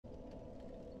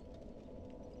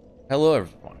Hello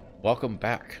everyone, welcome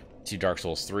back to Dark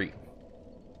Souls 3.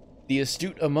 The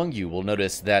astute among you will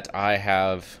notice that I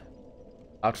have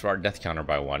upped our death counter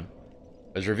by 1. I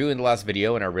was reviewing the last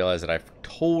video and I realized that I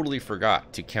totally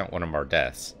forgot to count one of our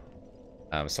deaths.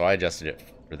 So I adjusted it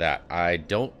for that. I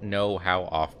don't know how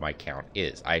off my count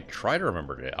is. I try to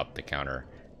remember to up the counter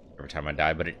every time I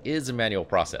die, but it is a manual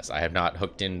process. I have not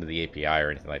hooked into the API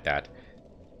or anything like that.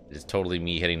 It is totally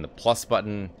me hitting the plus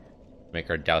button to make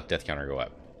our death counter go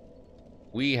up.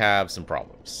 We have some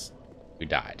problems. We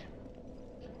died.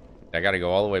 I gotta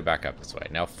go all the way back up this way.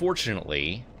 Now,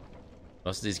 fortunately,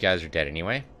 most of these guys are dead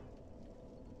anyway.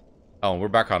 Oh, and we're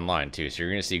back online, too, so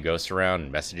you're gonna see ghosts around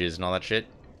and messages and all that shit.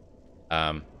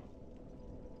 A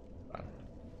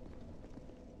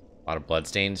lot of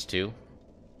bloodstains, too.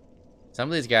 Some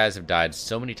of these guys have died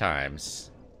so many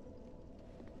times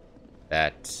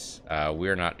that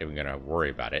we're not even gonna worry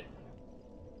about it.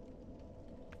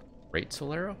 Great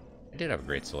Soul Arrow? I did have a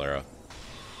Great Soul Arrow.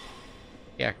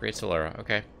 Yeah, Great Soul Arrow.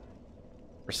 Okay.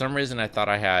 For some reason, I thought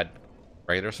I had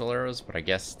regular Soul Arrows, but I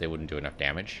guess they wouldn't do enough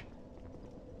damage.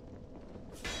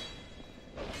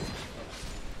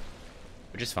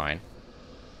 Which is fine.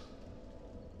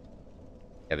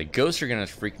 Yeah, the ghosts are gonna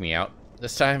freak me out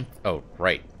this time. Oh,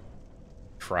 right.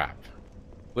 Trap.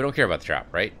 We don't care about the trap,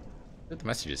 right? What did the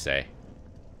messages say?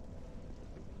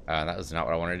 That was not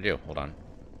what I wanted to do. Hold on.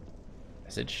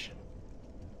 Message.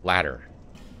 Ladder.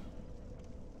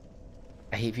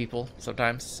 I hate people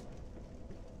sometimes.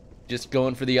 Just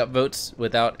going for the upvotes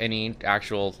without any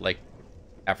actual, like,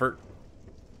 effort.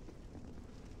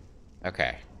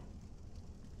 Okay.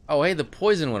 Oh, hey, the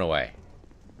poison went away.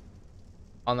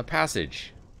 On the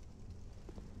passage.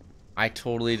 I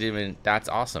totally didn't even... That's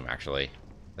awesome, actually.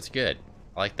 That's good.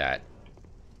 I like that.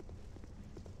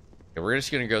 Okay, we're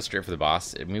just gonna go straight for the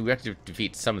boss. I mean, we have to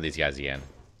defeat some of these guys again.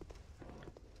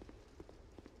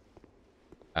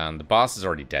 The boss is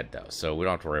already dead, though, so we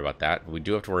don't have to worry about that. We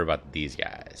do have to worry about these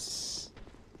guys.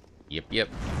 Yep.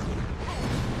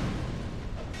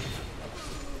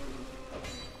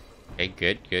 Okay,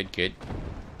 good.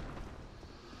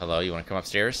 Hello, you want to come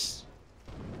upstairs?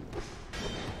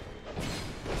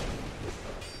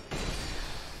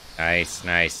 Nice.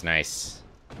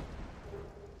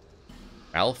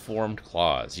 Malformed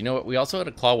claws. You know what? We also had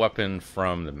a claw weapon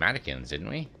from the mannequins, didn't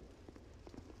we?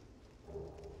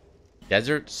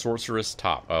 Desert Sorceress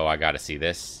Top. Oh, I gotta see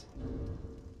this.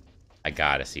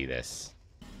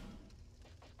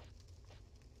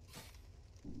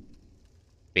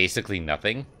 Basically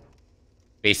nothing.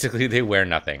 Basically, they wear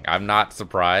nothing. I'm not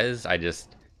surprised. I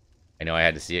know I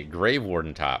had to see it. Grave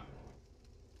Warden Top.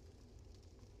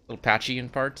 A little patchy in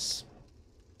parts.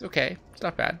 It's okay. It's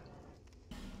not bad.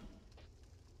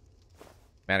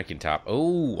 Mannequin Top.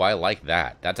 Oh, I like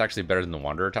that. That's actually better than the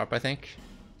Wanderer Top, I think.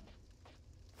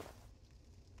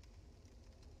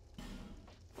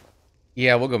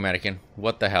 Yeah, we'll go mannequin.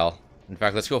 What the hell? In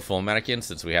fact, let's go full mannequin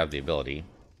since we have the ability.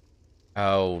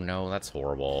 Oh, no, that's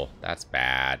horrible. That's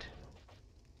bad.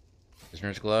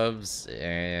 Prisoner's gloves?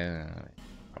 I'm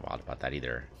not wild about that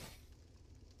either.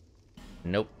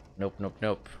 Nope.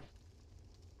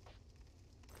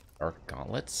 Dark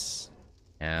gauntlets?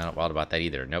 Yeah, not wild about that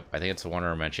either. Nope, I think it's the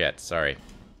Wanderer Manchette. Sorry.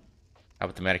 How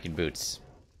about the mannequin boots?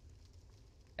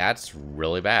 That's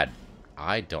really bad.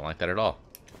 I don't like that at all.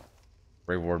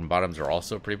 Grave Warden bottoms are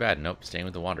also pretty bad. Nope, staying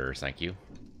with the Wanderers, thank you.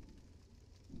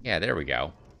 Yeah, there we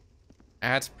go.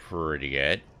 That's pretty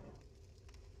good.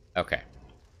 Okay.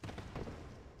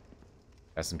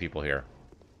 Got some people here.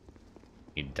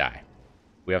 Need to die.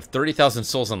 We have 30,000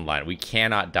 souls on the line. We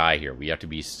cannot die here. We have to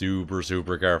be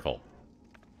super careful.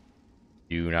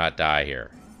 Do not die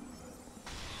here.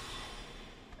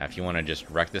 Now, if you want to just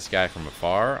wreck this guy from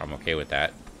afar, I'm okay with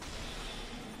that.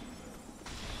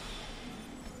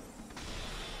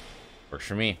 Works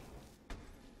for me.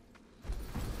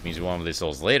 Means we want these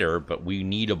souls later, but we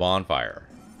need a bonfire.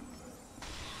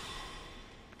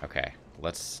 Okay,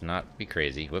 let's not be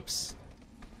crazy. Whoops.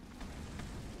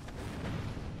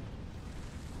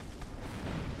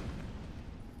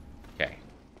 Okay.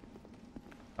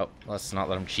 Oh, let's not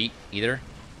let him cheat either.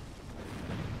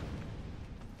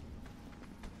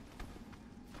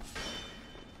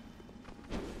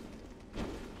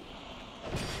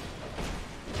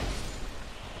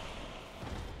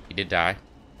 He did die.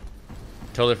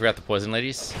 Totally forgot the poison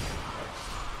ladies.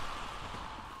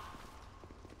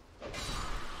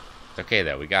 It's okay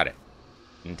though, we got it.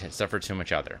 Didn't suffer too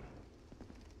much out there.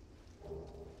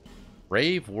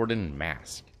 Grave Warden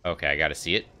Mask. Okay, I gotta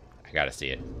see it.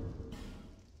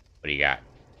 What do you got?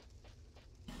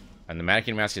 And the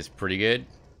mannequin mask is pretty good.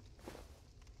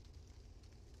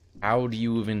 How do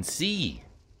you even see?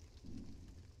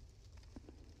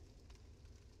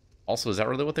 Also, is that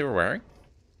really what they were wearing?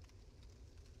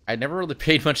 I never really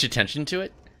paid much attention to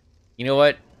it. You know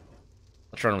what?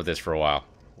 Let's run with this for a while.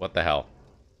 What the hell?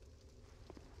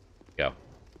 Go.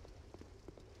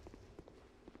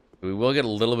 We will get a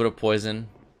little bit of poison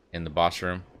in the boss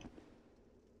room.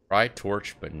 Try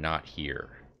torch, but not here.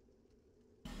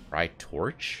 Try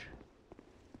torch?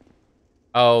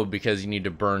 Oh, because you need to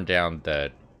burn down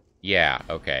the... Yeah,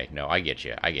 okay. No, I get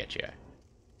you. I get you.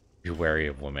 You're wary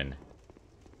of women.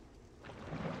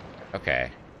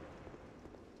 Okay.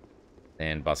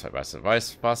 And boss fight, boss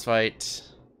fight, boss fight.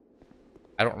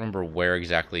 I don't remember where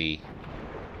exactly...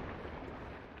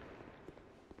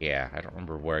 Yeah, I don't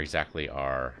remember where exactly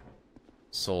our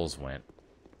souls went.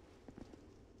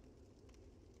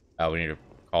 Oh, we need to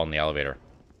call in the elevator.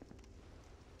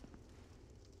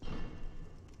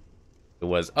 It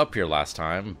was up here last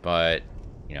time, but,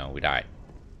 you know, we died.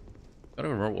 I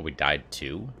don't remember what we died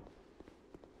to.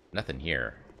 Nothing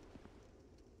here.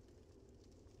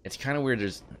 It's kind of weird.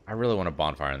 I really want a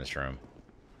bonfire in this room.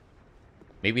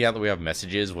 Maybe now that we have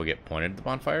messages, we'll get pointed to the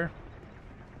bonfire?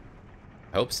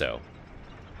 I hope so.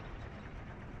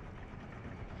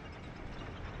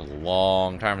 A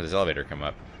long time for this elevator to come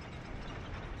up.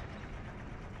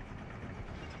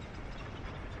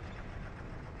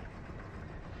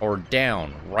 Or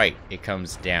down. Right, it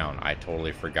comes down. I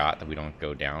totally forgot that we don't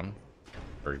go down.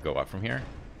 Or go up from here.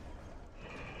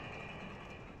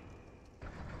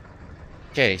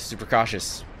 Okay, super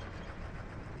cautious.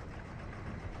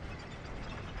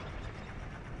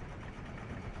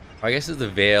 I guess it's the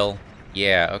veil.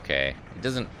 Yeah, okay. It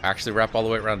doesn't actually wrap all the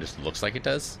way around, it just looks like it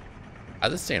does. How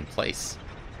does it stay in place?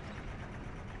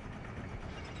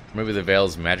 Maybe the veil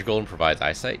is magical and provides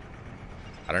eyesight?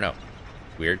 I don't know.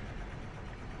 Weird.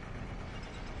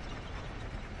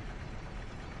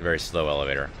 A very slow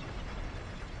elevator.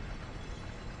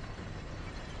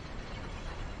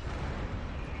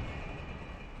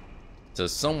 So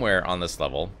somewhere on this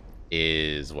level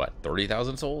is, what,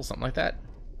 30,000 souls? Something like that?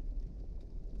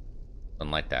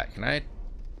 Something like that. Can I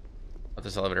put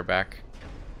this elevator back?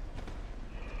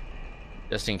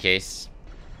 Just in case.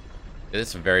 This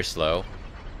is very slow.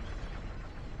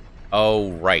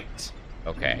 Oh, right.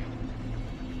 Okay.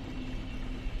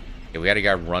 Okay, we got a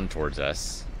guy run towards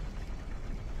us.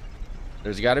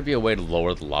 There's got to be a way to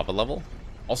lower the lava level.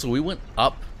 Also, we went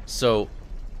up, so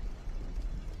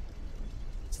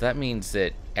that means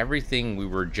that everything we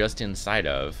were just inside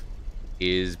of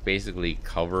is basically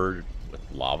covered with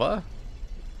lava?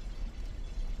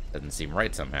 Doesn't seem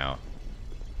right somehow.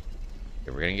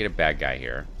 Okay, we're gonna get a bad guy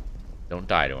here. Don't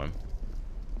die to him.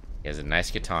 He has a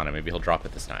nice katana. Maybe he'll drop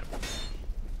it this time.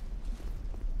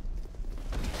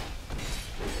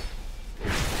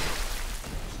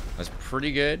 That's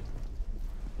pretty good.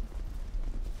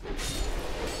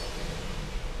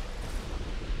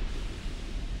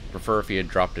 Prefer if he had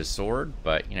dropped his sword,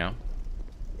 but, you know.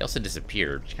 He also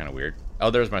disappeared, which is kind of weird. Oh,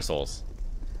 there's my souls.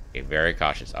 Okay, very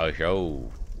cautious.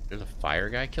 Oh, there's a fire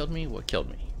guy killed me? What killed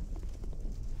me?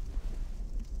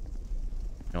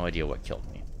 No idea what killed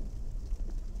me.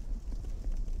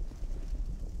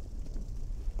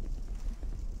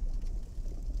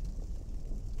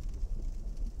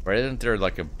 Right, isn't there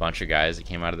like a bunch of guys that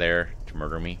came out of there to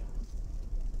murder me?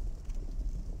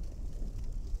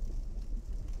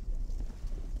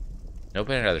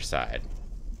 Open another side.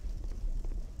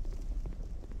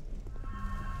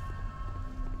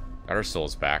 Got our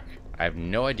souls back. I have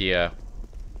no idea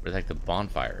where the heck the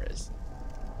bonfire is.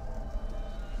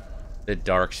 The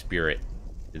dark spirit.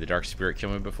 Did the dark spirit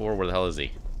kill me before? Where the hell is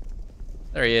he?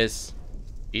 There he is.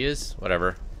 He is?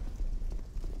 Whatever.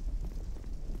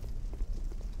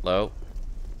 Hello?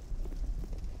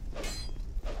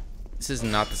 This is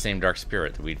not the same dark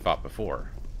spirit that we'd fought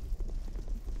before.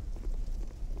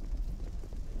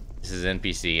 This is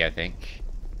NPC, I think.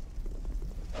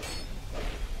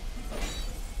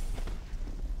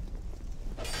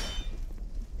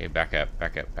 Okay, back up,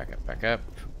 back up, back up, back up.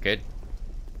 Good.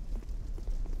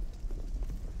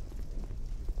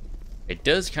 It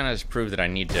does kind of prove that I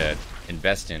need to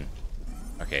invest in...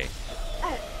 Okay.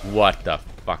 What the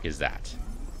fuck is that?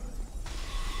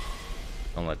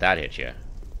 Don't let that hit you.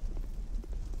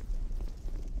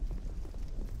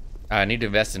 I need to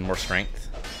invest in more strength.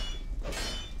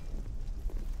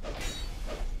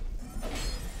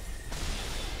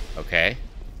 Okay.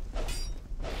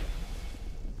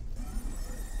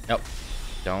 Nope.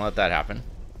 Don't let that happen.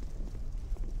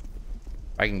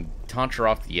 If I can taunt her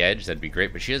off the edge, that'd be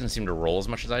great, but she doesn't seem to roll as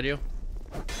much as I do.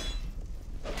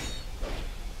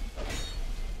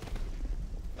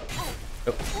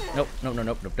 Nope. Nope. Nope. Nope.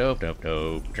 Nope. Nope. Nope. Nope.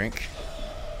 Nope. Drink.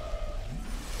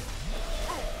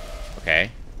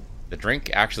 Okay. The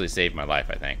drink actually saved my life,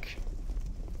 I think.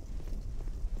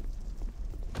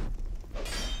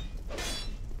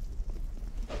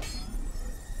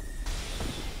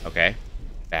 Okay.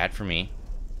 Bad for me.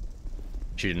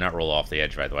 She did not roll off the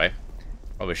edge, by the way.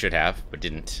 Probably should have, but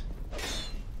didn't.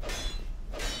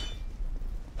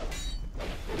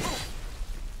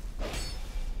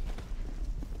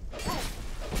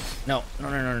 No.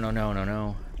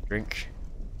 No. Drink.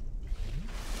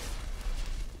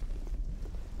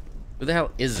 Who the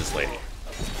hell is this lady?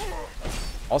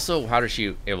 Also, how is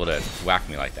she able to whack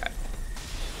me like that?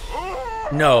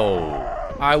 No!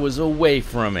 I was away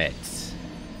from it.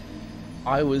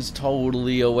 I was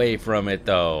totally away from it,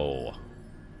 though.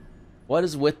 What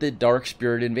is with the Dark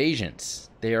Spirit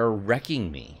invasions? They are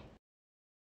wrecking me.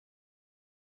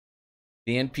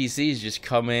 The NPCs just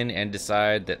come in and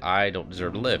decide that I don't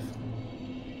deserve to live.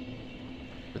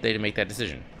 But they didn't make that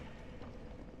decision.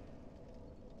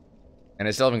 And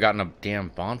I still haven't gotten a damn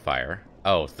bonfire.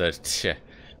 Oh,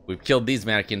 we've killed these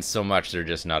mannequins so much they're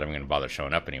just not even going to bother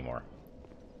showing up anymore.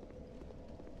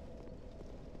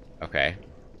 Okay.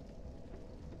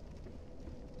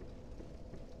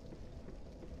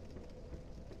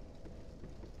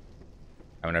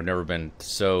 I mean, I've never been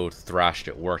so thrashed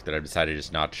at work that I've decided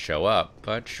just not to show up,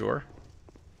 but sure.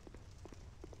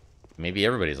 Maybe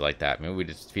everybody's like that. Maybe we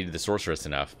just defeated the sorceress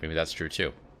enough. Maybe that's true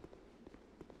too.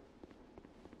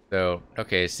 So,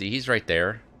 okay, see, he's right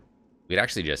there. We'd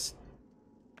actually just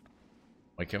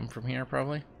wake him from here,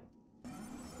 probably.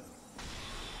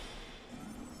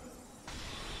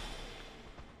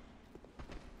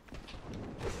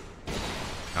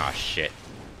 Ah, shit.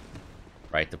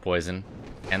 Right, the poison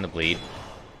and the bleed.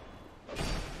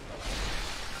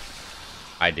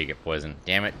 I did get poisoned.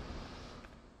 Damn it.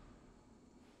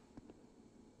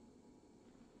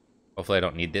 Hopefully I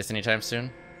don't need this anytime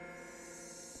soon.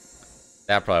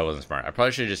 That probably wasn't smart. I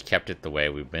probably should have just kept it the way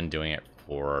we've been doing it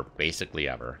for basically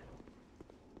ever.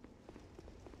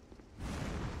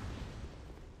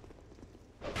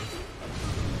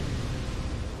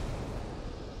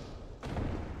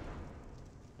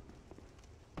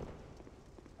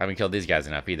 I haven't killed these guys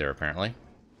enough either, apparently.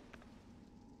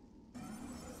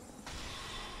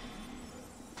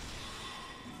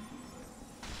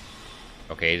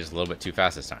 Okay, just a little bit too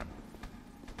fast this time.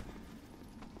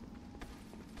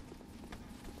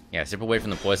 Yeah, step away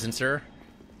from the poison, sir.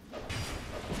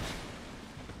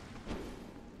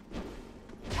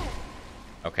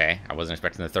 Okay, I wasn't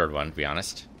expecting the third one, to be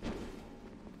honest.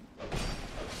 But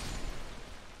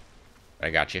I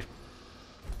got you.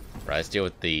 Right, let's deal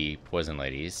with the poison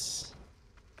ladies.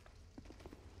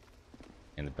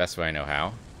 In the best way I know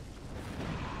how.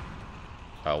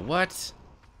 Oh, what?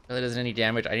 Really doesn't any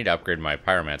damage? I need to upgrade my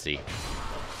pyromancy.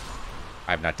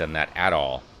 I've not done that at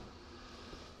all.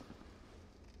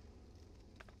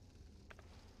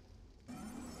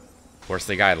 Of course,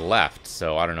 the guy left,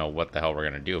 so I don't know what the hell we're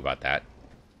going to do about that.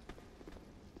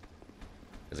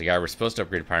 Because the guy we're supposed to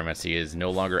upgrade pyromancy is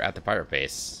no longer at the pirate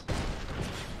base.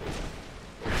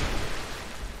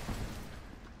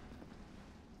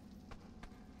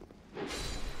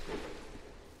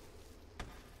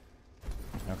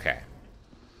 Okay.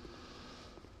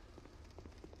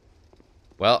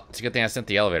 Well, it's a good thing I sent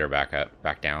the elevator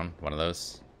back down. One of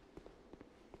those.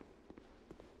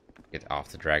 Get off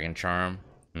the dragon charm.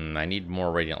 I need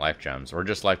more radiant life gems, or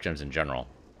just life gems in general.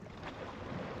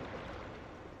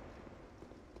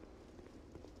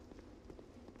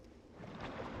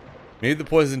 Maybe the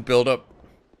poison buildup.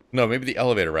 No, maybe the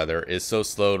elevator rather is so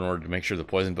slow in order to make sure the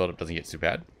poison buildup doesn't get too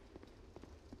bad.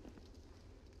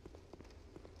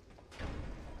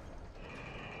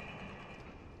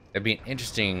 That'd be an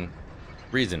interesting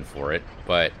reason for it,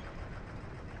 but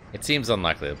it seems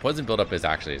unlikely. The poison buildup is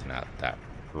not that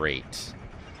great.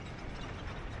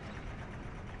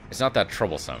 It's not that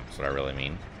troublesome, is what I really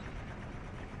mean.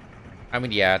 I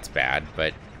mean, yeah, it's bad,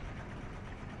 but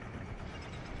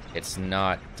it's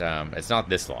not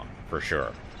this long, for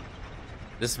sure.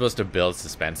 This is supposed to build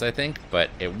suspense, I think, but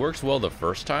it works well the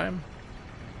first time.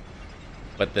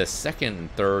 But the second, and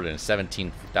third, and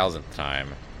 17,000th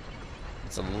time,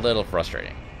 it's a little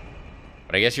frustrating.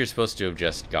 But I guess you're supposed to have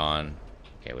just gone...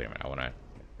 Okay, wait a minute, I want to...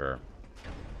 Sure.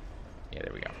 Yeah,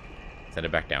 there we go. Set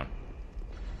it back down.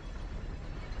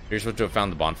 You're supposed to have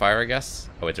found the bonfire, I guess?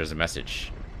 Oh, wait, there's a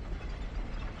message.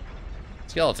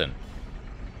 Skeleton.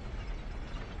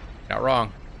 Not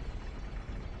wrong.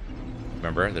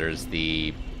 Remember, there's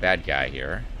the bad guy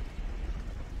here.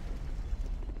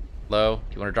 Hello?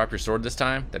 Do you want to drop your sword this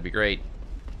time? That'd be great.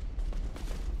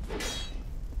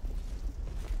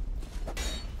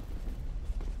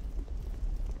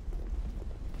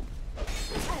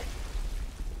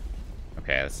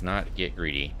 Okay, let's not get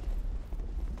greedy.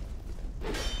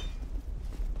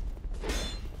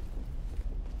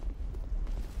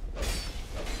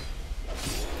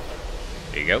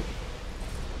 There you go.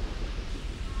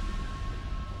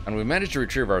 And we managed to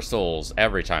retrieve our souls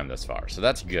every time thus far, so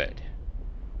that's good.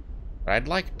 But I'd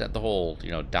like the whole,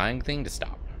 you know, dying thing to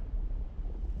stop.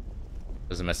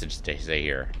 There's a message to say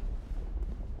here.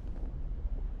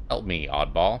 Help me,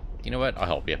 oddball. You know what? I'll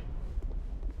help you.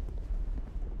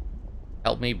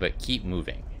 Help me, but keep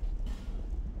moving.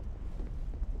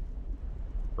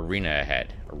 Arena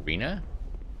ahead. Arena?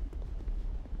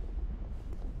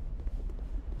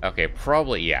 Okay,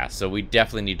 probably, yeah. So we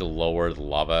definitely need to lower the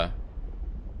lava.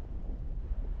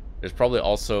 There's probably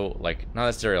also, like, not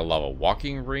necessarily a lava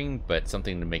walking ring, but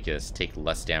something to make us take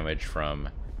less damage from,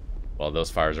 well,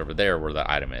 those fires over there where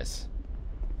the item is.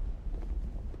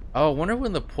 Oh, I wonder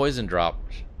when the poison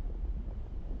dropped,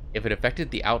 if it affected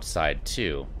the outside,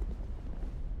 too.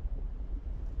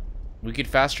 We could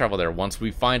fast travel there once we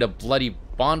find a bloody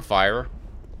bonfire.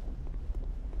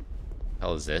 The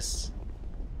hell is this?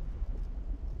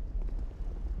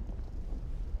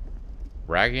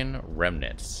 Dragon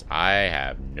Remnants. I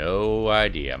have no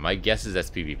idea. My guess is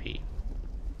that's PvP.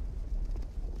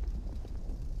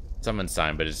 Summon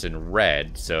sign, but it's in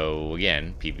red, so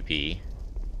again, PvP.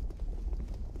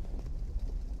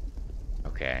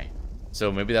 Okay.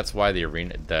 So maybe that's why the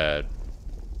arena, the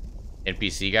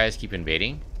NPC guys keep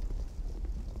invading.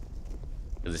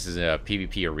 This is a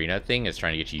PvP arena thing. It's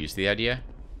trying to get you used to the idea.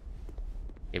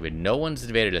 Okay, but no one's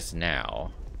invaded us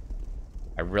now.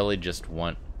 I really just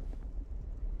want...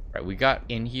 Right, we got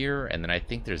in here, and then I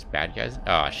think there's bad guys.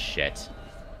 Oh, shit.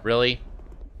 Really?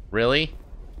 Really?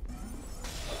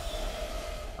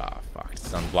 Oh, fuck. It's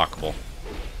unblockable.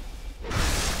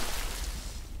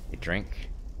 A drink.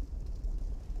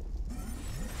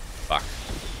 Fuck.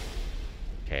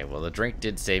 Okay, well, the drink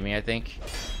did save me, I think.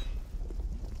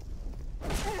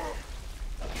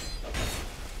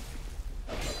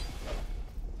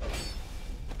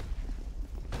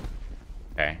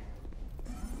 Okay.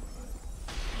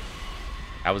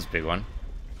 That was a big one.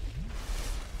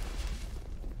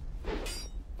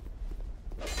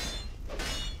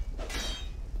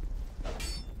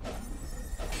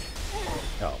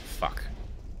 Oh, fuck.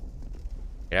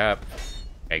 Yep.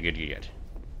 Okay, good, good, good.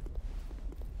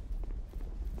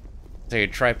 So you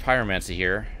try pyromancy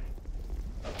here.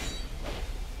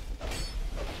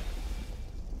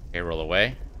 Okay, roll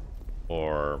away.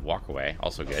 Or walk away.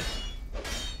 Also good.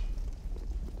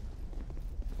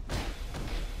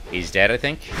 He's dead, I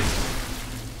think.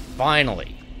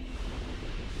 Finally.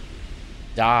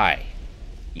 Die.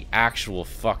 The actual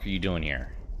fuck are you doing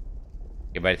here?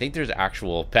 Okay, but I think there's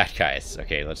actual bad guys.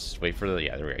 Okay, let's wait for the...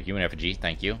 Yeah, there we go. Human effigy,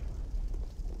 thank you.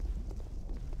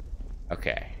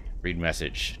 Okay. Read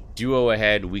message. Duo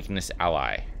ahead, weakness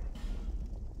ally.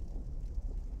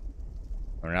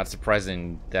 We're not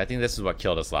surprising. I think this is what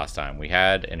killed us last time. We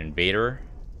had an invader.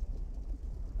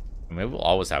 Maybe we'll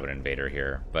always have an invader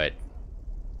here, but...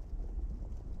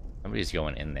 Somebody's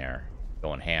going in there.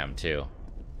 Going ham, too.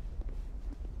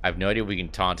 I have no idea if we can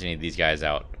taunt any of these guys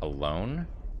out alone.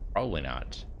 Probably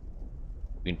not.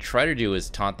 What we can try to do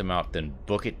is taunt them out, then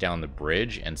book it down the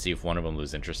bridge and see if one of them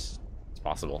loses interest. It's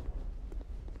possible.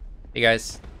 Hey,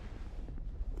 guys.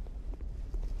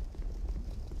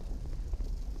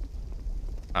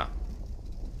 Huh.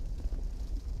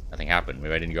 Nothing happened.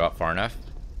 Maybe I didn't go out far enough.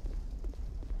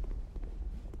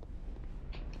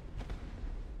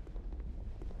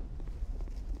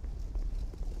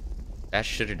 That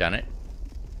should have done it.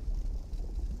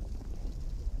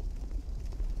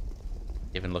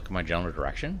 Even look in my general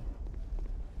direction.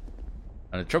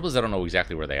 And the trouble is I don't know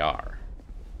exactly where they are.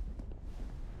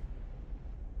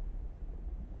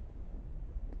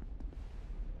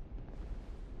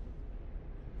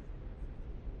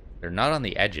 They're not on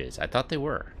the edges. I thought they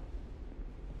were.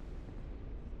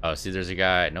 Oh, see, there's a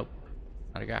guy. Nope.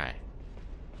 Not a guy.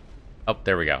 Oh,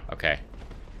 there we go. Okay.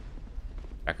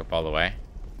 Back up all the way.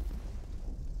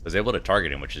 Was able to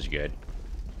target him, which is good.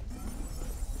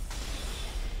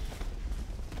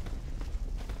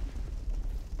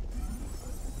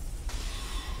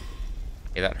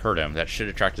 Okay, that hurt him. That should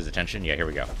attract his attention. Yeah, here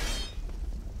we go.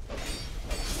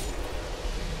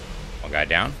 One guy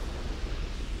down.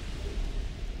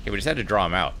 Okay, we just had to draw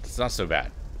him out. It's not so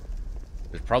bad.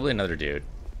 There's probably another dude.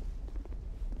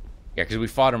 Yeah, because we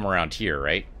fought him around here,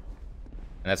 right?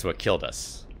 And that's what killed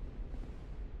us.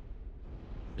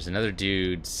 There's another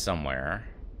dude somewhere.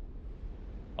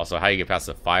 Also, how you get past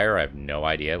the fire, I have no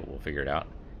idea. We'll figure it out.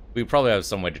 We probably have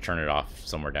some way to turn it off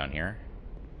somewhere down here.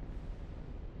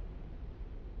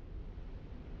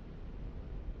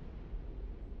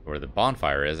 Where the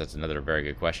bonfire is, that's another very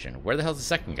good question. Where the hell's the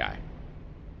second guy?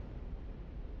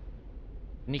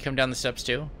 Didn't he come down the steps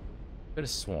too? Could have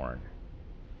sworn.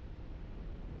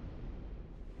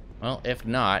 Well, if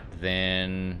not,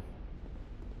 then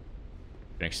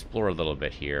we can explore a little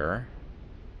bit here.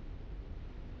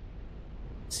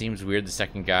 Seems weird the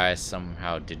second guy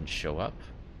somehow didn't show up.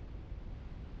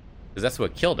 Because that's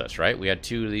what killed us, right? We had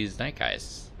two of these night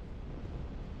guys.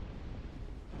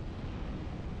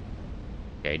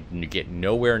 Okay, you get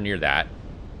nowhere near that.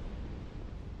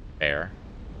 There.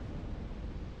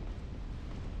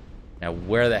 Now,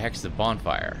 where the heck's the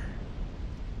bonfire?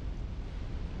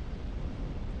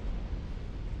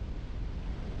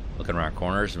 Looking around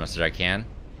corners as much as I can.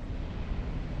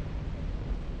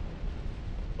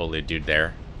 Totally a dude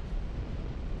there.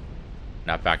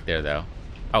 Not back there, though.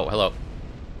 Oh, hello.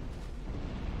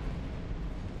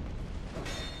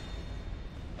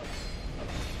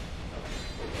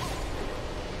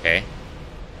 Okay.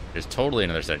 There's totally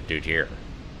another set of dude here.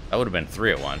 That would have been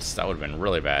 3 at once. That would have been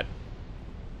really bad.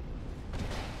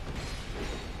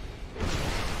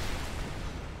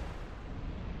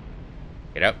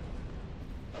 Get up.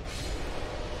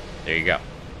 There you go.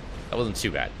 That wasn't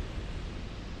too bad.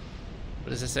 What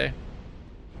does this say?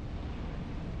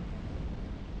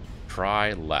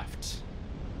 Try left.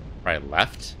 Try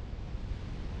left?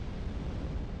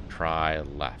 Try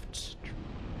left.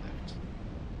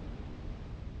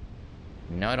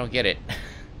 No, I don't get it.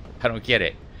 I don't get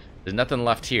it. There's nothing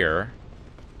left here.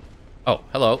 Oh,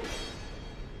 hello.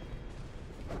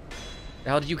 The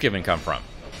hell did you even come from?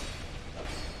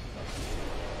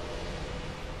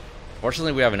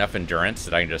 Fortunately, we have enough endurance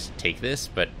that I can just take this,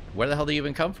 but where the hell do you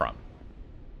even come from?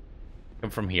 Come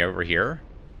from here, over here?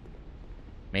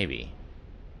 Maybe.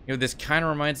 You know, this kind of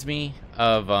reminds me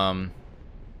of,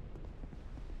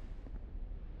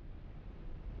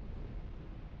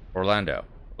 Orlando.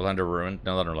 Orlando Ruins?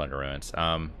 No, not Orlando Ruins.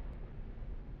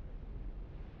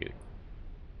 Dude.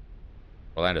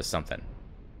 Orlando something.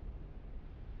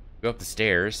 Go up the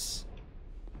stairs.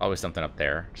 Always something up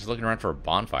there. Just looking around for a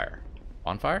bonfire.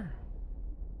 Bonfire?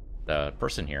 The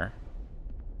person here.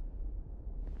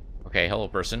 Okay, hello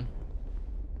person.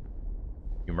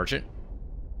 You merchant?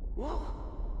 What?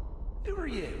 Who are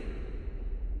you?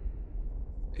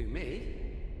 Who, me?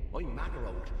 I'm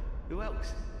Magarold. Who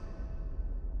else?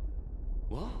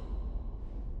 What?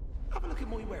 Have a look at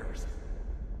my wares.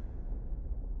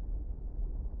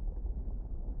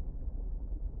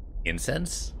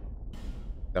 Incense?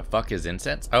 The fuck is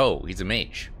incense? Oh, he's a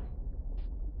mage.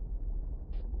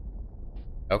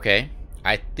 Okay.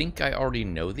 I think I already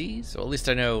know these. Or at least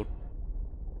I know...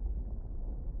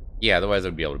 Yeah, otherwise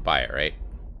I'd be able to buy it, right?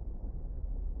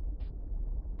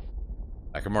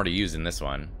 Like I'm already using this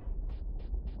one.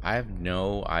 I have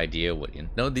no idea what...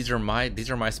 No, these are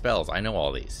my spells. I know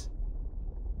all these.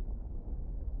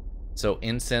 So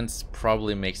incense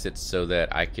probably makes it so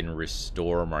that I can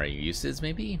restore my uses,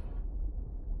 maybe?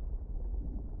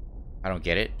 I don't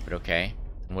get it, but okay.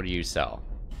 And what do you sell?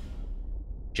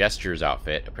 Jester's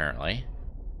outfit, apparently.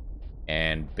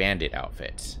 And bandit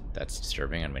outfit. That's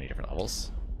disturbing on many different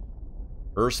levels.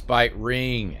 Earthbite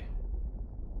ring.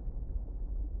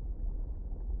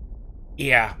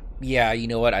 Yeah, you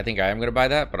know what? I think I am gonna buy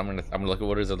that, but I'm gonna look at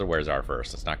what his other wares are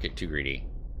first. Let's not get too greedy.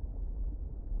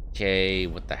 Okay,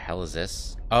 what the hell is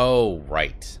this? Oh,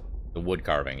 right. The wood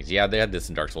carvings. Yeah, they had this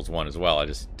in Dark Souls 1 as well. I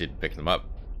just didn't pick them up.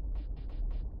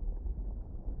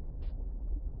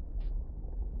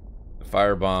 The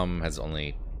firebomb has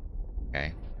only...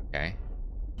 Okay.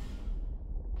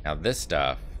 Now this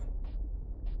stuff...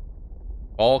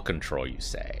 Ball control, you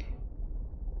say?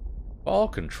 Ball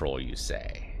control, you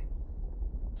say?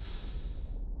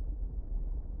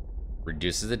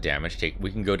 Reduces the damage.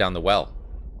 We can go down the well.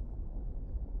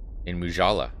 In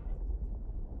Mujala.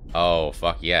 Oh,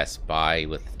 fuck yes. Buy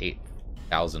with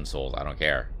 8,000 souls. I don't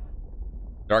care.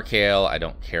 Dark Hail, I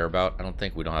don't care about. I don't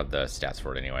think we don't have the stats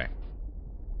for it anyway.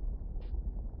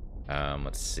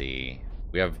 Let's see.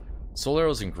 We have soul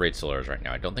arrows and great soul arrows right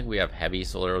now. I don't think we have heavy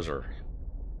soul arrows or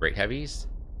great heavies.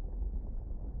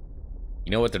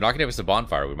 You know what? They're not going to give us a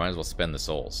bonfire. We might as well spend the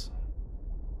souls.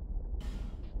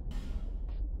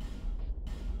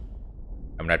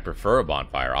 I mean, I'd prefer a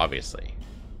bonfire, obviously.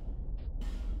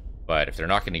 But if they're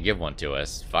not going to give one to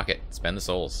us, fuck it. Spend the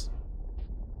souls.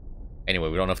 Anyway,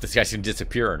 we don't know if this guy's going to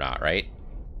disappear or not, right?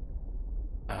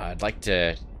 I'd like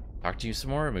to talk to you some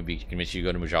more. Maybe convince you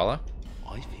to go to Mujala.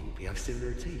 I think we have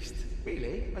similar taste.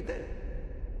 Really? I do.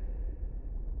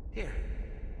 Here,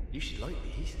 you should like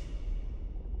these.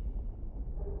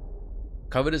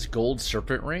 Covetous gold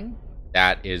serpent ring?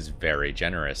 That is very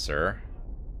generous, sir.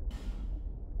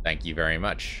 Thank you very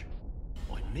much.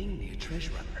 I'm I'm mainly a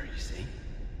treasure hunter, you see.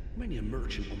 I'm only a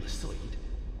merchant on the side.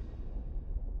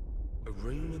 A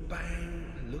room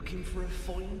about, looking for a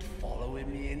find,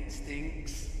 following me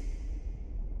instincts.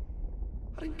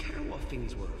 I don't care what a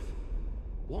thing's worth.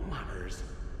 What matters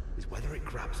is whether it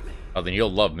grabs me. Oh, then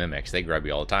you'll love mimics. They grab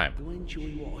you all the time. Do I enjoy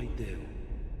what I do?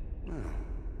 Well,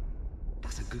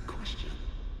 that's a good question.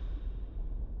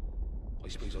 I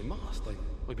suppose I must.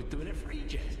 I've been doing it for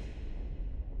ages.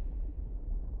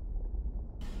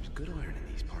 There's good iron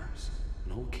in these parts.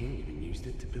 An old king even used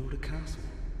it to build a castle.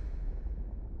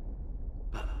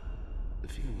 But the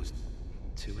thing was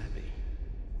too heavy,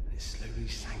 and it slowly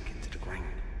sank into the ground.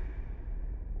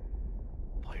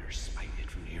 Fire spouted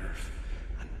from the earth,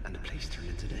 and the place turned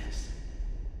into this.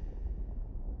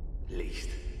 At least,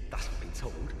 that's what I've been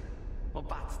told. What a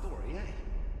bad story, eh?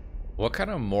 What kind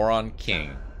of moron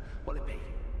king? What'll it be?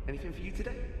 Anything for you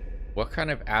today? What kind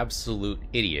of absolute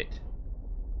idiot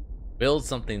builds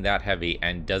something that heavy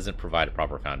and doesn't provide a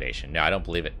proper foundation? No, I don't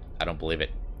believe it. I don't believe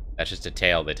it. That's just a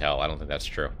tale they tell. I don't think that's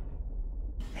true.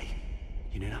 Hey,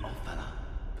 you know that old fella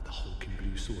with the hulking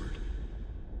blue sword?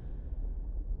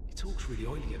 He talks really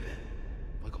highly of it.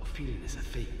 I got a feeling it's a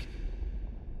fake.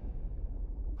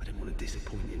 I didn't want to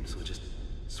disappoint him, so I just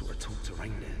sort of talked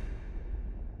around it.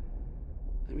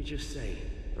 Let me just say,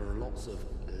 there are lots of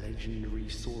legendary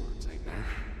swords out there.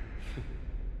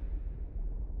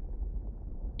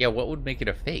 Yeah, what would make it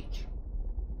a fake?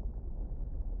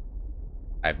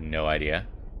 I have no idea.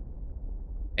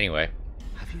 Anyway.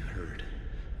 Have you heard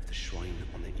of the shrine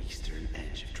on the eastern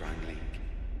edge of Dragon Lake?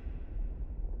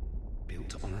 Built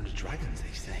to honor the dragons,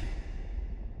 they say.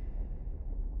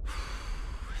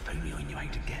 If only I knew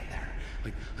how to get there.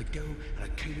 I'd go and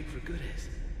I'd count it for goodies.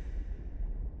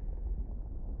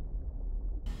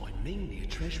 I'm mainly a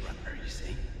treasure hunter, you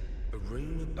see. A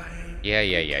room about. Yeah.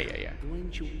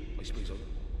 I suppose I.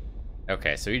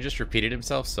 Okay, so he just repeated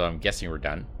himself, so I'm guessing we're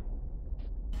done.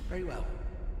 Very well.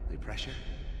 No pressure.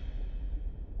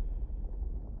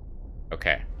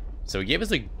 Okay, so he gave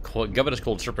us a covetous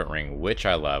gold serpent ring, which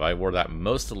I love. I wore that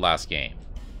most of the last game.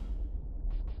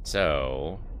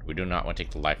 So, we do not want to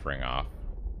take the life ring off.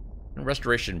 Can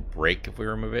restoration break if we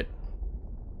remove it?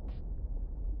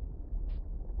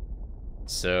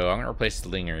 So, I'm going to replace the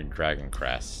lingering dragon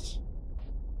crest.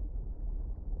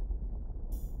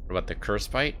 What about the curse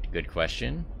bite? Good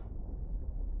question.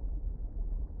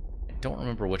 I don't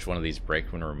remember which one of these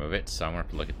break when we remove it, so I'm going to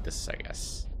have to look at this, I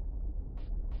guess.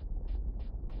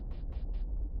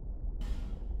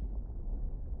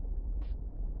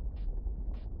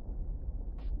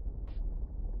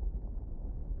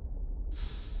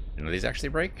 Do these actually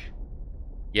break?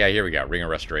 Yeah, here we go. Ring of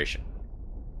Restoration.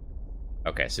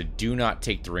 Okay, so do not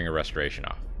take the Ring of Restoration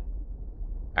off.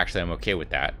 Actually, I'm okay with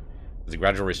that. The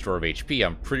gradual restore of HP,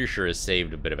 I'm pretty sure has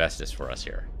saved a bit of Estus for us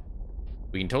here.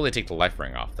 We can totally take the life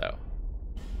ring off, though.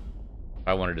 If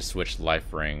I wanted to switch the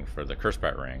life ring for the curse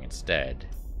bite ring instead.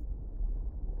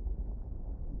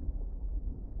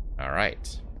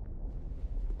 Alright.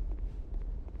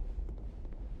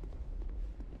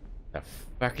 The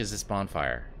fuck is this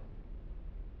bonfire?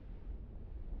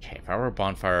 Okay, if I were a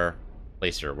bonfire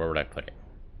placer, where would I put it?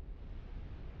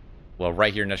 Well,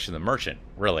 right here next to the merchant,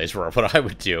 really, is what I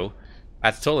would do.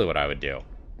 That's totally what I would do.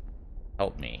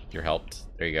 Help me. You're helped.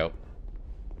 There you go.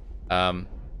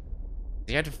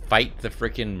 You had to fight the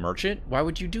freaking merchant? Why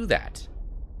would you do that?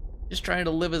 Just trying to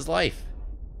live his life.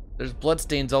 There's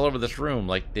bloodstains all over this room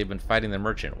like they've been fighting the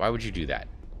merchant. Why would you do that?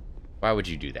 Why would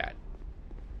you do that?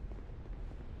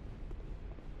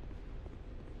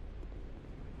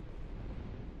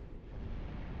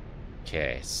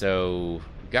 Okay, so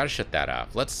we've got to shut that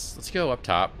off. Let's go up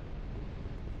top.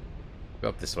 Go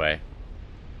up this way.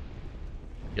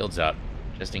 Shields up,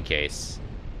 just in case.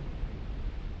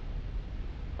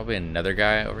 Probably another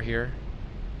guy over here.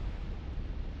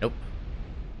 Nope.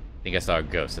 I think I saw a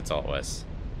ghost, that's all it was.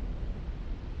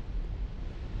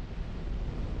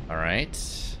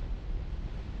 Alright.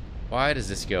 Why does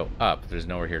this go up? There's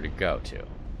nowhere here to go to.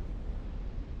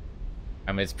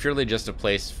 I mean, it's purely just a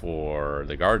place for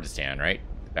the guard to stand, right?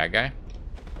 The bad guy?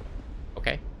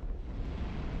 Okay.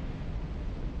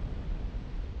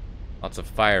 Lots of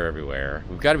fire everywhere.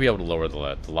 We've got to be able to lower the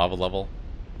lava level.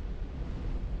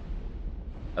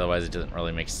 Otherwise, it doesn't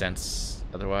really make sense.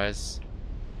 Otherwise,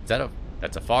 is that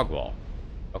that's a fog wall?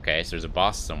 Okay, so there's a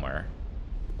boss somewhere.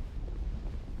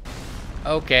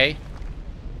 Okay.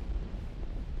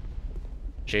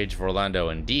 Shades of Orlando,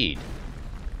 indeed.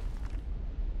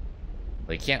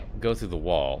 They can't go through the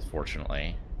wall,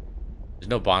 fortunately. There's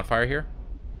no bonfire here.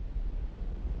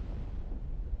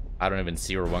 I don't even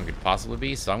see where one could possibly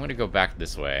be, so I'm going to go back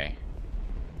this way.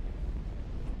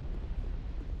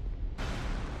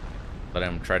 let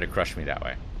him try to crush me that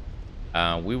way.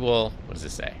 We will... What does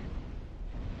this say?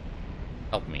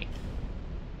 Help me.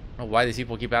 I don't know why these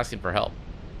people keep asking for help.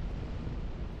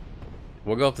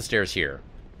 We'll go up the stairs here.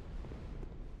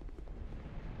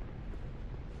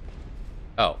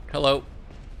 Oh, hello.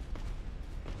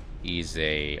 He's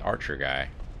a archer guy.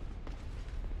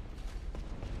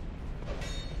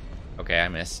 Okay, I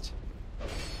missed.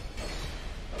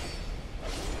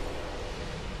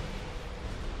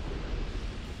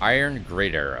 Iron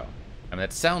Great Arrow. I mean,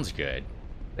 that sounds good,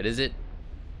 but is it?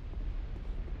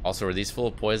 Also, are these full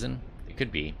of poison? It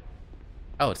could be.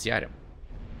 Oh, it's the item.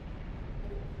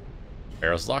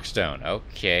 Barrow's Lockstone.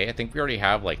 Okay, I think we already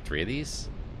have like 3 of these.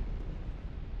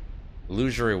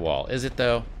 Illusory Wall. Is it,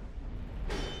 though?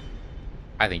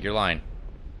 I think you're lying.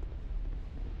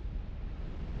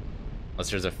 Unless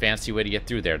there's a fancy way to get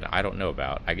through there that I don't know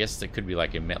about. I guess it could be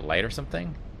like emit light or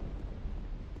something?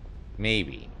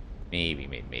 Maybe.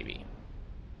 Maybe.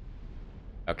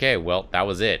 Okay, well, that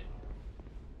was it.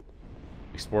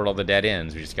 We explored all the dead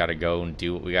ends. We just gotta go and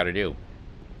do what we gotta do.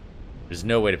 There's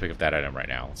no way to pick up that item right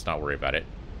now. Let's not worry about it.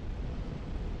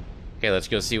 Okay, let's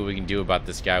go see what we can do about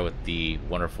this guy with the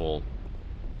wonderful...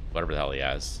 whatever the hell he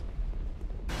has.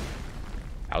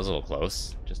 That was a little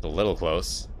close. Just a little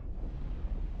close.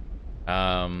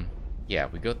 Yeah,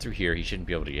 if we go through here, he shouldn't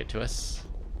be able to get to us.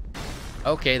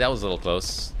 Okay, that was a little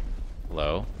close.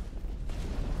 Hello.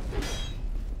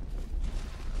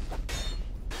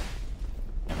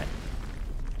 Damn it.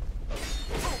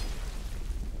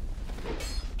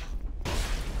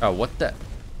 Oh, what the?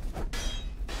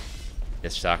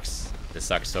 This sucks. This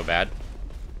sucks so bad.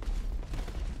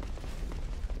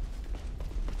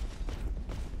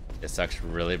 This sucks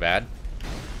really bad.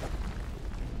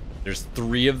 There's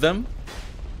 3 of them?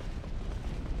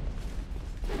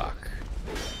 Fuck.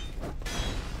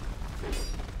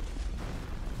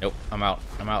 Nope, I'm out.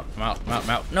 I'm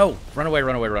out. No! Run away.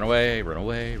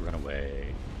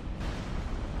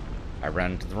 I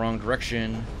ran to the wrong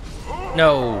direction.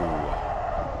 No!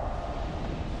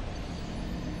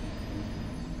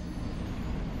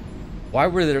 Why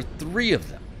were there 3 of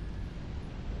them?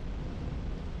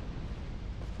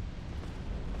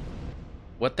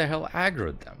 What the hell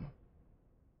aggroed them?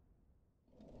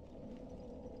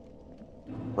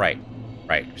 Right.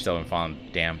 Still haven't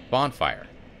found damn bonfire.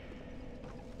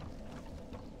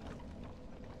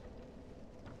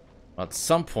 Well, at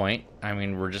some point, I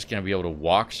mean, we're just gonna be able to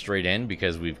walk straight in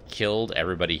because we've killed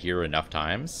everybody here enough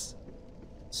times.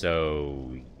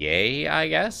 So, yay, I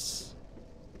guess?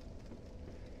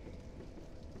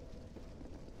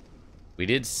 We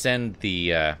did send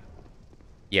the,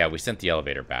 yeah, we sent the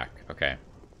elevator back. Okay.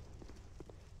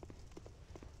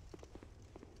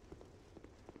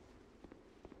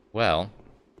 Well,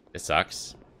 it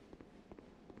sucks.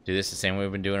 Do this the same way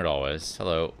we've been doing it always.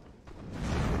 Hello.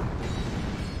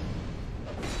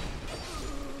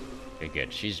 Okay,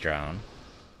 good. She's drowned.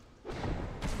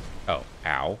 Oh,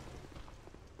 ow.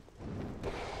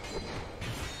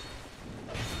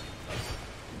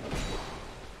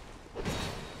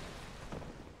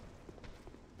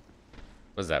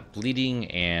 What is that?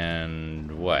 Bleeding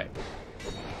and what?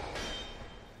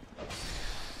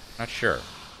 Not sure.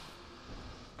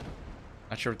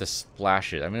 Not sure what the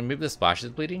splash is. I mean, maybe the splash is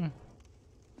bleeding?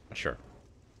 Not sure.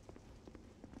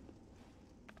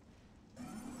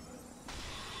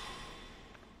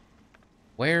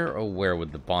 Where, oh where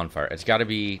would the bonfire... It's gotta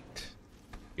be...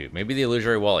 Dude, maybe the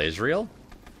illusory wall is real?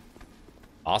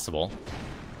 Possible.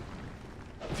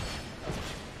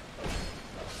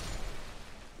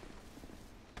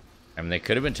 I mean, they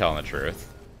could have been telling the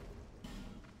truth.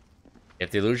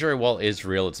 If the illusory wall is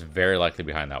real, it's very likely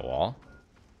behind that wall.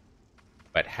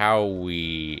 But how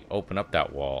we open up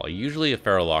that wall... Usually a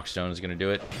Pharaoh Lockstone is going to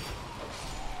do it.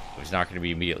 If it's not going to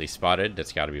be immediately spotted,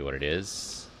 that's got to be what it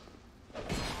is.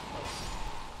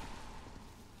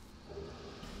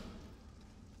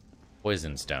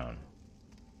 Poison stone.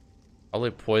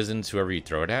 Probably poisons whoever you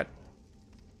throw it at.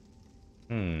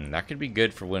 That could be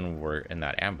good for when we're in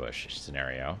that ambush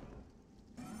scenario.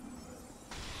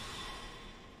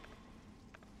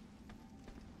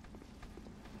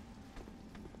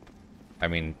 I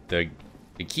mean, the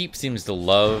keep seems to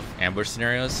love ambush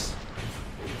scenarios.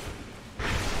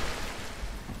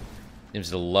 Seems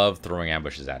to love throwing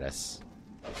ambushes at us.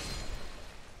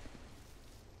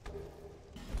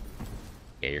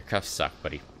 Yeah, your cuffs suck,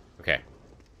 buddy. Okay.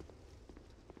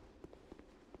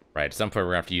 Right, at some point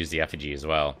we're going to have to use the effigy as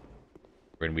well.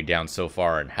 We're going to be down so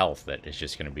far in health that it's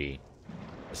just going to be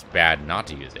just bad not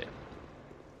to use it.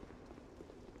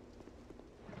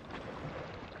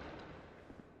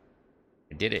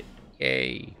 I did it.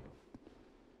 Yay.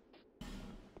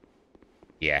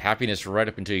 Yeah, happiness right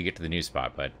up until you get to the new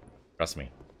spot, but trust me,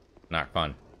 not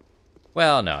fun.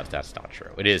 Well, no, that's not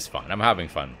true. It is fun. I'm having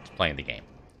fun playing the game.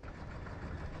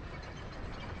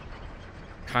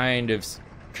 Kind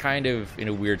of in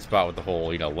a weird spot with the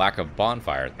whole, lack of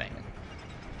bonfire thing.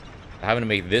 Having to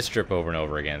make this trip over and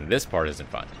over again, this part isn't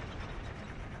fun.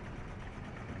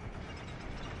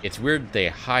 It's weird they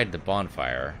hide the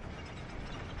bonfire.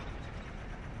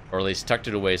 Or at least tucked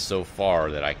it away so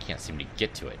far that I can't seem to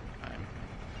get to it.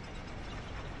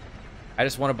 I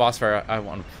just want a boss fire. I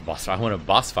want a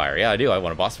boss fire. Yeah, I do. I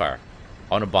want a boss fire.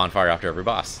 I want a bonfire after every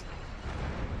boss.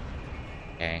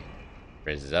 Okay.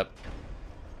 Raises up.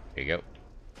 There you go.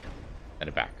 Send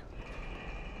it back.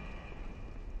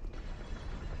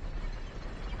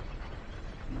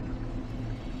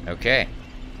 Okay.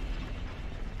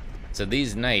 So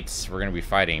these knights we're going to be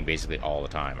fighting basically all the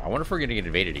time. I wonder if we're going to get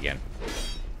invaded again.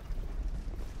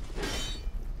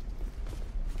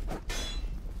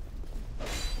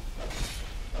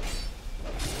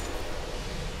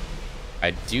 I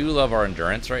do love our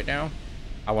endurance right now.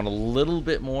 I want a little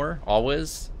bit more,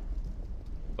 always.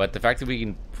 But the fact that we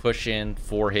can push in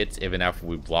 4 hits even after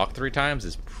we block 3 times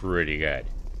is pretty good.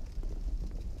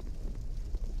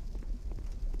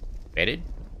 Invaded?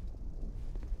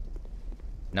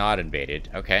 Not invaded.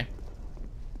 Okay.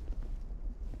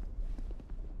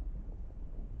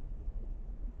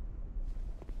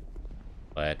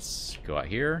 Let's go out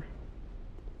here.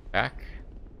 Back.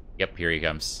 Yep, here he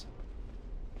comes.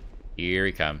 Here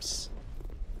he comes.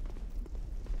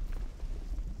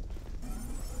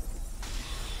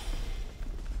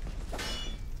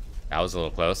 That was a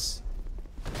little close.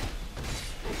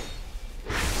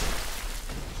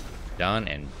 Done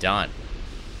and done.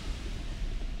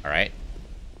 Alright.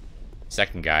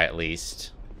 Second guy, at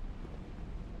least.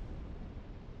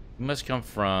 He must come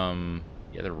from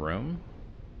the other room.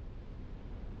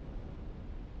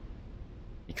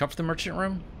 He come from the merchant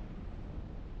room?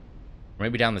 Or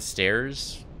maybe down the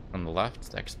stairs from the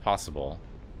left? That's possible.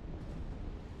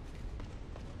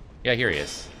 Yeah, here he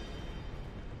is.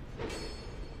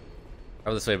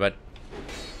 Over this way, bud.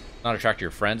 Not attract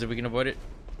your friends if we can avoid it.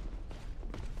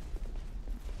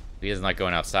 He doesn't like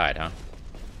going outside, huh?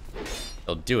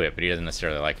 He'll do it, but he doesn't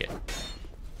necessarily like it.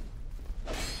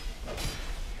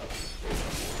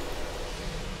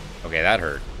 Okay, that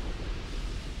hurt.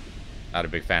 Not a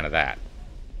big fan of that.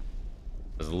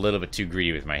 I was a little bit too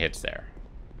greedy with my hits there.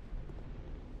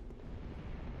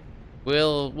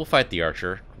 We'll fight the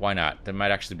archer. Why not? That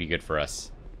might actually be good for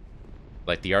us.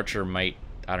 Like, the archer might,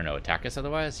 I don't know, attack us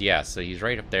otherwise? Yeah, so he's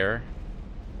right up there.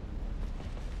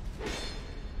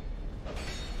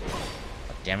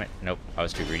 Oh, damn it. Nope, I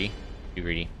was too greedy. Too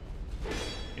greedy.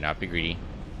 Do not be greedy.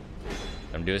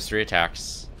 Let him do his 3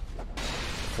 attacks.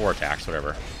 4 attacks,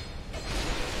 whatever.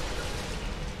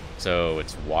 So,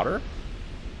 it's water?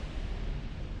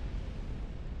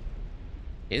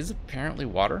 Is apparently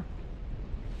water.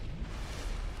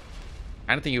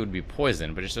 I don't think it would be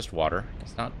poison, but it's just water.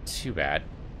 It's not too bad.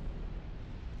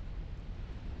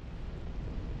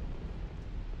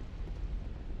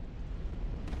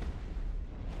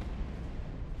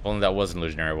 If only that was an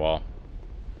illusionary wall.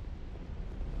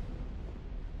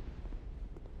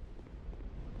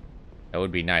 That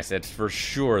would be nice. It's for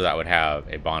sure that would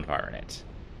have a bonfire in it.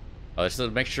 Let's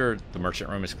make sure the merchant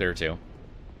room is clear too.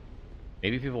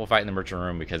 Maybe people will fight in the merchant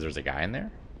room because there's a guy in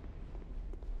there?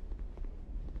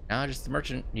 No, just the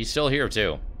merchant. He's still here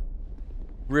too.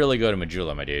 Really go to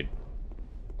Majula, my dude.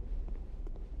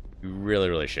 You really,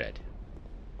 really should.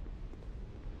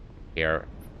 Here.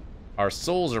 Our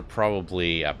souls are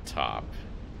probably up top.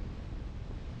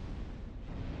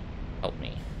 Help me.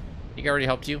 I think I already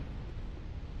helped you?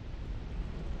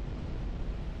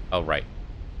 Oh, right.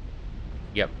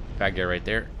 Yep, bad guy right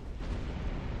there.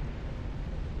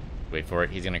 Wait for it.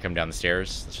 He's gonna come down the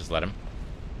stairs. Let's just let him.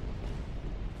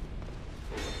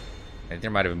 I think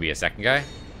there might even be a second guy.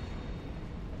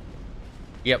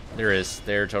 Yep, there is.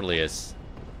 There totally is.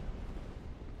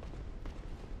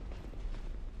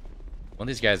 One of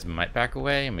these guys might back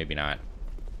away, maybe not.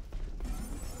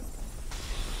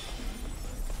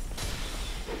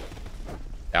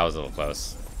 That was a little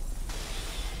close.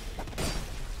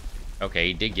 Okay,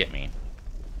 he did get me.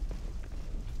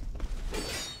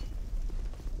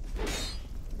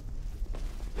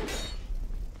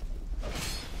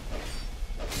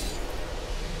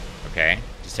 Okay,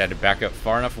 just had to back up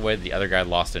far enough away that the other guy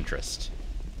lost interest.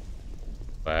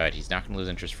 But he's not going to lose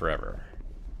interest forever.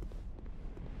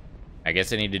 I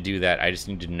guess I need to do that. I just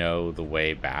need to know the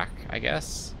way back, I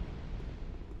guess.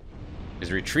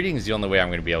 Because retreating is the only way I'm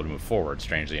going to be able to move forward,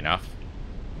 strangely enough.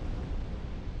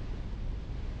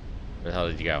 Where the hell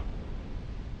did you go?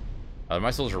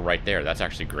 My souls are right there. That's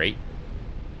actually great.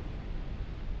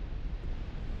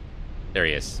 There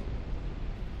he is.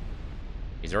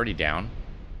 He's already down.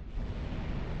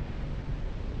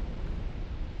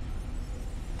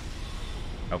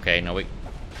 Okay, no, wait.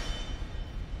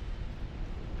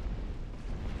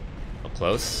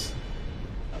 Close.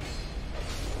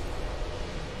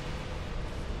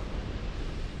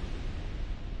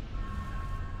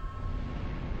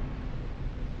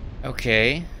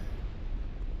 Okay.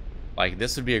 Like,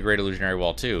 this would be a great illusionary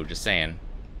wall, too. Just saying.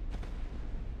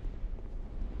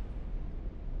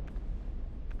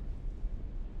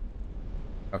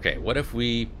 Okay, what if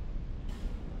we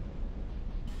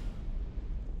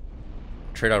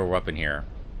trade out a weapon here?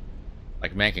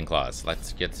 Like Mankin Claws.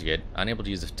 Let's get to get unable to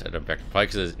use it probably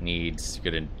because it needs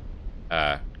good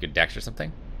dex or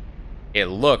something. It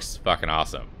looks fucking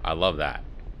awesome. I love that.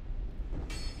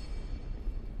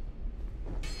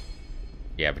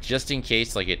 Yeah, but just in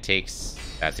case, like, it takes...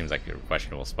 That seems like a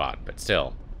questionable spot, but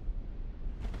still.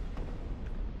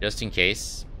 Just in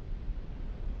case.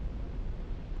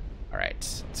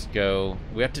 Alright, let's go.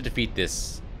 We have to defeat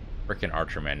this frickin'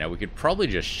 Archerman. Now, we could probably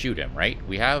just shoot him, right?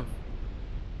 We have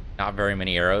not very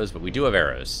many arrows, but we do have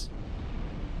arrows.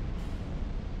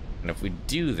 And if we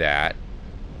do that...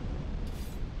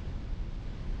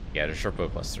 Yeah, there's short bow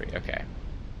 +3. Okay.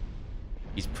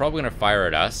 He's probably going to fire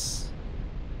at us.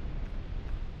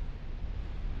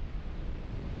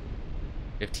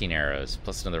 15 arrows,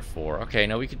 plus another 4. Okay,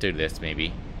 no, we could do this,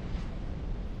 maybe.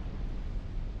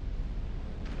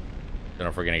 Don't know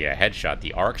if we're going to get a headshot.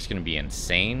 The arc's going to be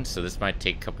insane, so this might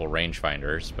take a couple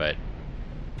rangefinders, but...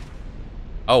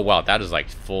 Oh, wow, that is like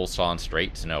full saw and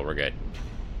straight, so no, we're good.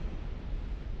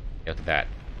 Look at that.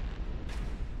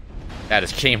 That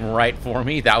just came right for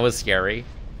me. That was scary.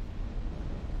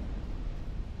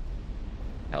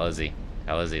 Hell is he?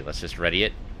 Hell is he? Let's just ready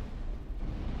it.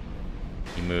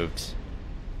 He moved.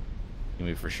 He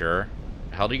moved for sure.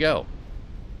 How'd he go?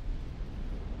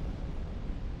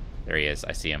 There he is.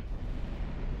 I see him.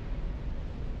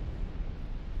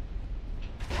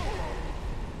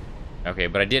 Okay,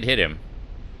 but I did hit him.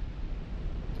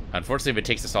 Unfortunately, if it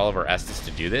takes us all of our Estus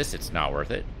to do this, it's not worth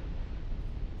it.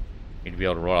 Need to be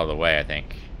able to roll out of the way, I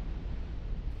think.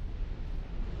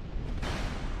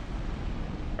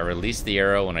 I released the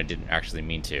arrow when I didn't actually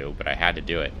mean to, but I had to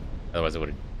do it. Otherwise, I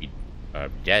would be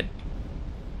dead.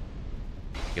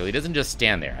 He doesn't just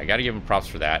stand there. I gotta give him props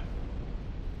for that.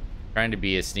 Trying to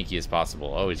be as sneaky as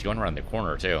possible. Oh, he's going around the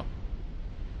corner, too.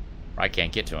 I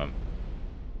can't get to him.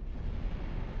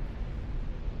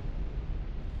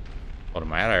 What,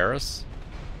 am I out of arrows?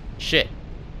 Shit.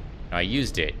 No, I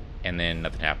used it, and then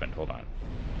nothing happened. Hold on.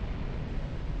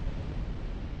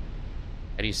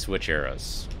 How do you switch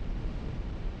arrows?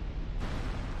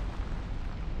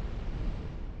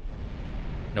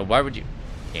 No, why would you...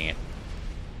 Dang it.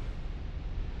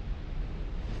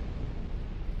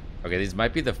 Okay, these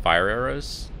might be the fire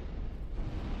arrows.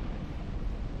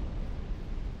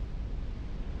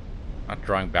 Not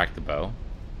drawing back the bow.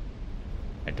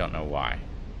 I don't know why.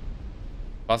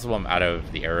 Possible I'm out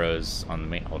of the arrows on the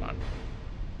main... Hold on.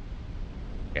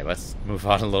 Okay, let's move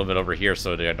on a little bit over here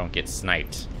so that I don't get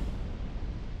sniped.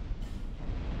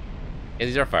 Yeah,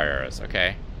 these are fire arrows.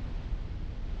 Okay.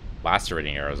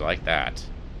 Lacerating arrows. I like that.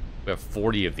 We have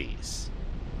 40 of these.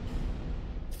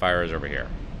 Fire arrows over here.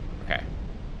 Okay.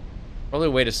 Probably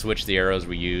a way to switch the arrows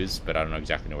we use, but I don't know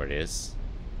exactly where it is.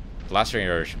 The lacerating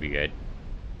arrow should be good.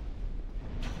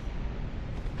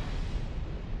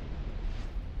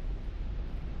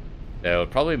 Though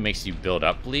it probably makes you build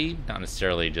up bleed, not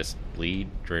necessarily just bleed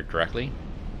directly.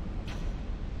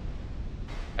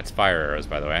 That's fire arrows,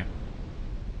 by the way.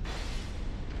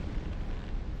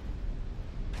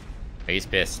 He's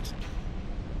pissed.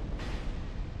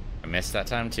 I missed that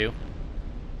time, too.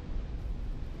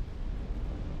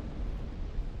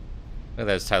 Look at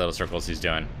those tight little circles he's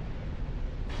doing.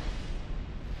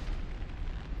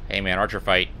 Hey, man, archer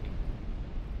fight.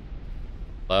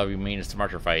 Love you mean some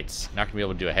archer fights. Not gonna be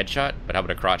able to do a headshot, but how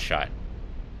about a crotch shot?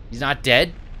 He's not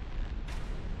dead?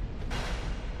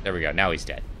 There we go, now he's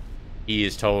dead. He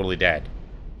is totally dead.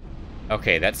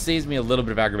 Okay, that saves me a little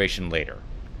bit of aggravation later.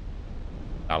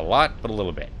 Not a lot, but a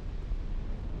little bit.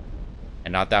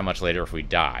 And not that much later if we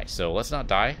die. So let's not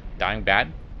die. Dying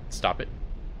bad. Stop it.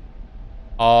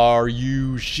 Are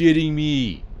you shitting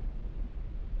me?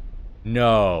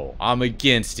 No, I'm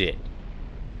against it.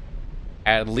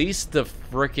 At least the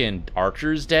frickin'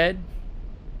 archer's dead.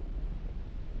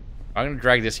 I'm gonna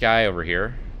drag this guy over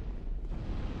here.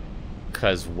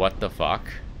 Cause what the fuck?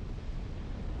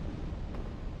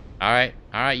 Alright,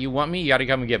 you want me? You gotta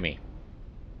come and get me.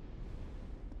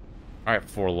 Alright,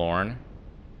 Forlorn.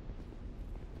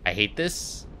 I hate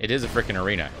this. It is a freaking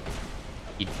arena.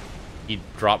 He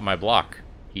dropped my block.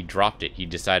 He dropped it. He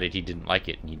decided he didn't like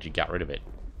it, and he just got rid of it.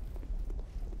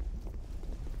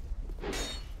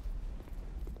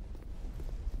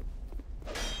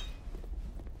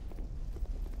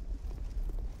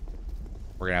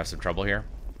 We're gonna have some trouble here.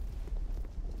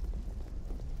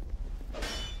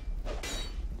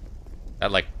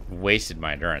 That, like, wasted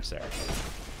my endurance there.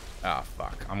 Oh,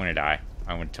 fuck. I'm gonna die.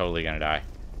 I'm totally gonna die.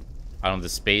 I don't have the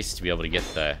space to be able to get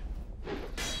the...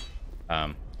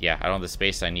 yeah, I don't have the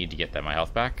space I need to get my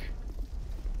health back.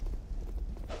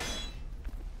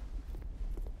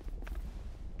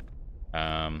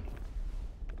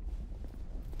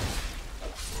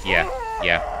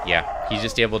 Yeah. He's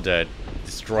just able to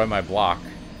destroy my block.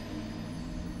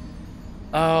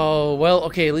 Oh, well,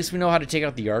 okay, at least we know how to take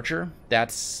out the archer.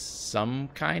 That's some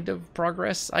kind of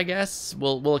progress, I guess.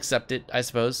 We'll accept it, I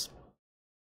suppose.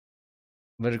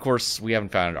 But, of course, we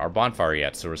haven't found our bonfire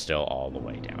yet, so we're still all the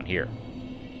way down here.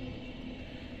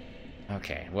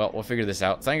 Okay, well, we'll figure this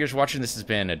out. Thank you guys for watching. This has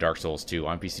been Dark Souls 2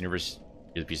 on Piece of the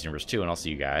Universe 2, and I'll see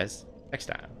you guys next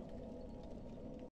time.